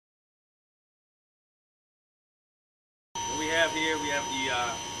have here, we have the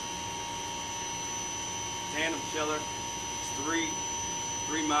Tandem chiller. It's three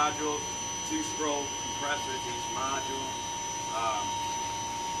modules, 2 scroll compressors each module.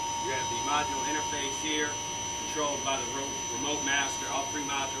 You have the module interface here, controlled by the remote master. All 3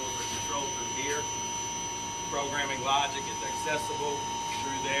 modules are controlled through here. Programming logic is accessible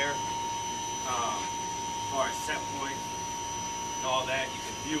through there. As far as set points and all that, you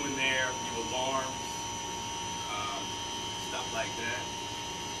can view in there, view alarms, stuff like that.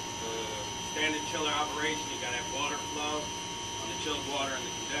 Standard chiller operation, you gotta have water flow on the chilled water and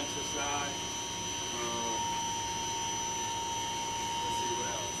the condenser side. Let's see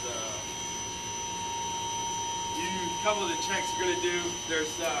what else. A couple of the checks you're gonna do.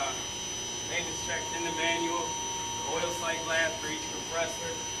 There's maintenance checks in the manual. The oil sight glass for each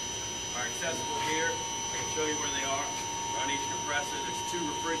compressor are accessible here. I can show you where they are. On each compressor, there's 2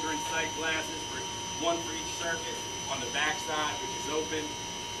 refrigerant sight glasses, one for each circuit. On the back side, which is open,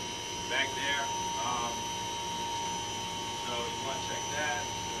 back there. So you want to check that.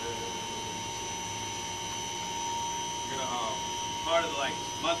 You're gonna part of the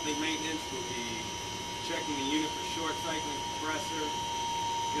monthly maintenance will be checking the unit for short cycling compressor.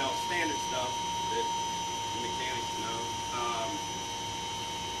 You know, standard stuff that the mechanics know.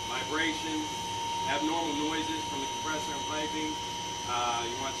 Vibrations, abnormal noises from the compressor and piping.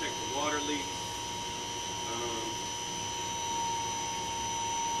 You want to check the water leaks.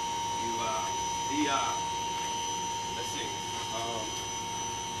 Let's see.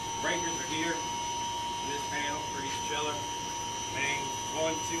 Breakers are here in this panel for each chiller. Main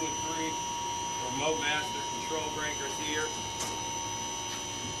 1, 2, and 3. Remote master control breakers here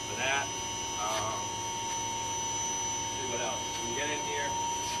for that. See what else. We can get in here.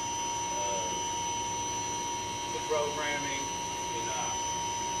 The programming. You can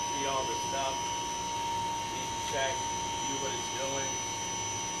see all the stuff. You can check, see what it's doing.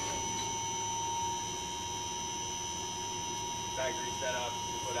 Factory setup,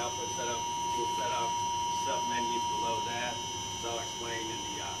 input output setup, tool setup, sub menus below that. It's all explained in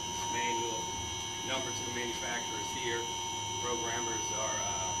the manual. Number to the manufacturers here. Programmers are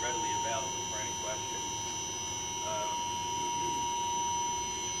readily available for any questions.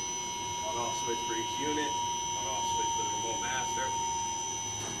 On-off switch for each unit. On-off switch for the remote master.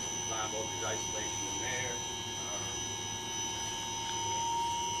 Line voltage isolation in there.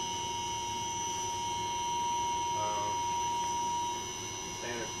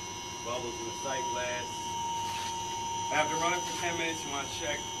 Standard bubbles in the sight glass. After running for 10 minutes, you want to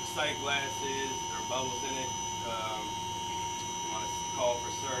check the sight glasses. There are bubbles in it. You want to call for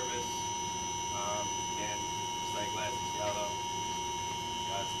service. And the sight glass is yellow. You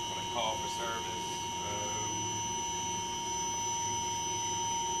guys want to call for service.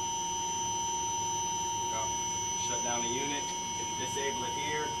 Shut down the unit. You can disable it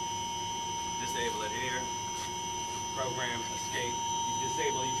here. Disable it here. Program escape. You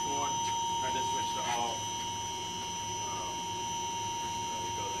disable each one. Turn this switch to off. So we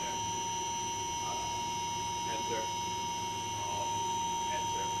go there. Enter. Off.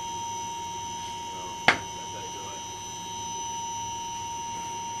 Enter. So that's how you do it.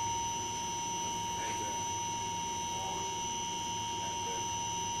 Enter. On. Enter.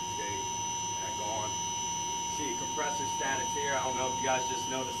 Escape. Back on. See compressor status here. I don't know if you guys just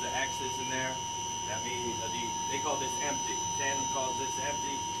noticed the X's in there. That means they call this empty. Tandem calls this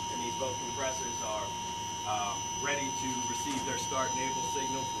empty. That means both compressors are ready to receive their start enable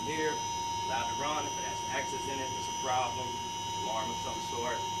signal from here. Allowed to run. If it has X's in it, there's a problem. Alarm of some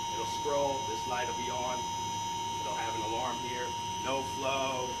sort. It'll scroll. This light will be on. It'll have an alarm here. No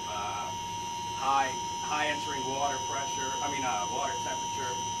flow. High entering water pressure. Water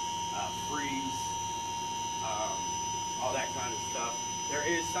temperature. Freeze. All that kind of stuff. There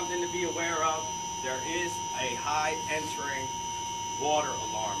is something to be aware of. There is a high entering water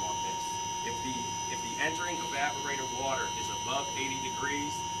alarm on this. If the entering evaporator water is above 80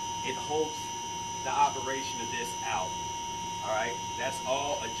 degrees, it holds the operation of this out. All right, that's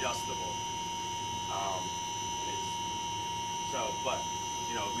all adjustable. But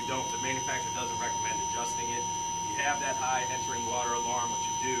you know, the manufacturer doesn't recommend adjusting it. If you have that high entering water alarm, what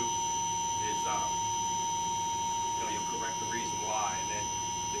you do is you'll correct the reason why, and then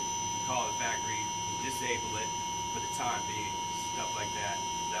you call the factory, disable it for the time being, stuff like that.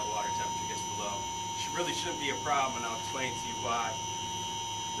 That water temperature gets below. It really shouldn't be a problem, and I'll explain to you why.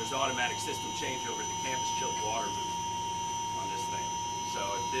 There's automatic system changeover at the campus chilled water loop on this thing. So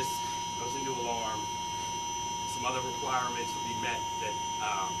if this goes into alarm, some other requirements will be met that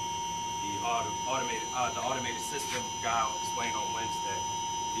the automated system guy will explain on Wednesday.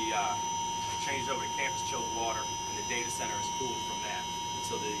 The change over to campus chilled water, and the data center is cooled from that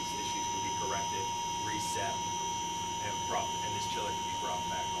until these issues can be corrected, reset, and this chiller can be brought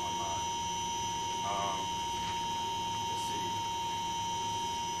back online. Let's see.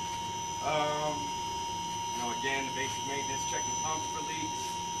 Again, the basic maintenance, checking pumps for leaks,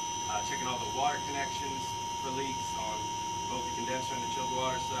 checking all the water connections for leaks on both the condenser and the chilled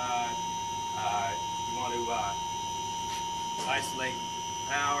water side. You want to isolate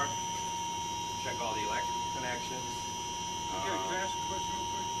power, check all the electrical connections. Can I ask a question real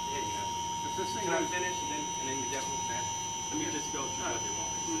quick? Yeah, you know. If this thing Can I goes, finish and then you definitely can? Let me just go through what they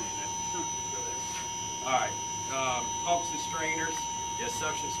want me to say and then go there. All right, pumps and strainers. You have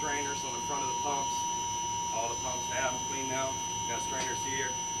suction strainers on the front of the pumps. All the pumps have them clean now. You got strainers here.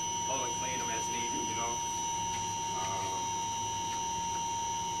 Pull and clean them as needed, you know.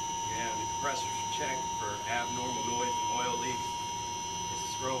 And the compressors check for abnormal noise and oil leaks. It's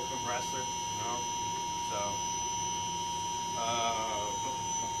a scroll compressor, you know. So,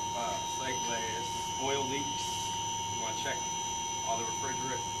 sight glass, oil leaks. You want to check all the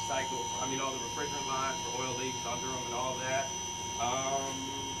refrigerant all the refrigerant lines for oil leaks under them and all that.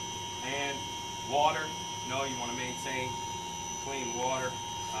 And water. You want to maintain clean water.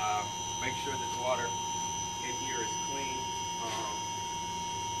 Make sure that the water in here is clean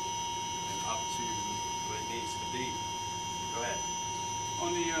and up to what it needs to be. Go ahead.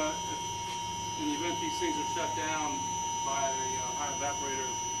 on the in the event these things are shut down by the high evaporator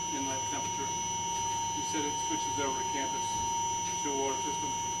inlet temperature, you said it switches over to campus chill water system.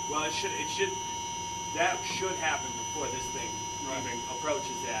 Well, that should happen before this thing even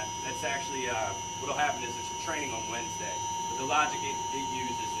approaches that. That's actually, what'll happen is there's a training on Wednesday. But the logic it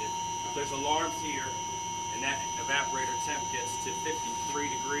uses is if there's alarms here and that evaporator temp gets to 53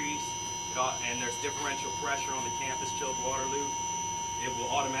 degrees and there's differential pressure on the campus chilled water loop, it will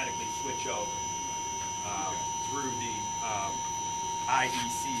automatically switch over through the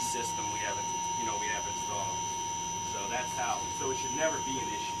IEC system we have installed. So that's how. So it should never be an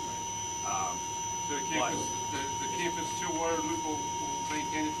issue. So the campus chill water loop will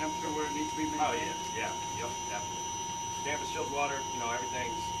maintain the temperature where it needs to be maintained? Oh yeah, yep, definitely. Campus chilled water,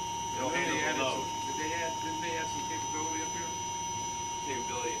 everything's, it'll handle the load. Didn't they add some capability up here?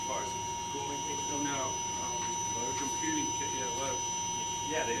 Capability as far as cooling capability? No, computing,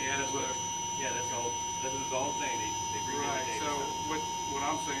 Yeah, they added load. Yeah, that's the whole thing. They redid right, the data so center. what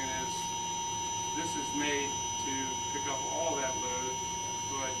I'm saying is, this is made to pick up all that load,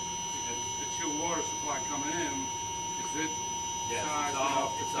 but the chilled water supply coming in, is it sized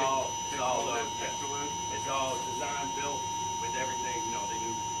enough to take all that extra load? It's all designed, built with everything, they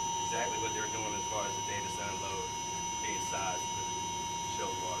knew exactly what they were doing as far as the data center load being sized for the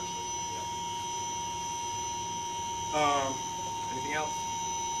chilled water system. Yeah. Anything else?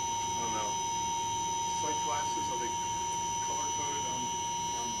 I don't know. Site classes, are they color coded on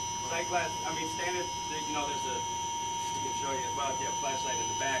Sight glass, standard, there's we can show you, flashlight in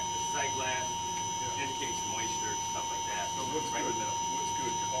the back, the sight glass indicates moisture, stuff like that. So what's right good? in the middle.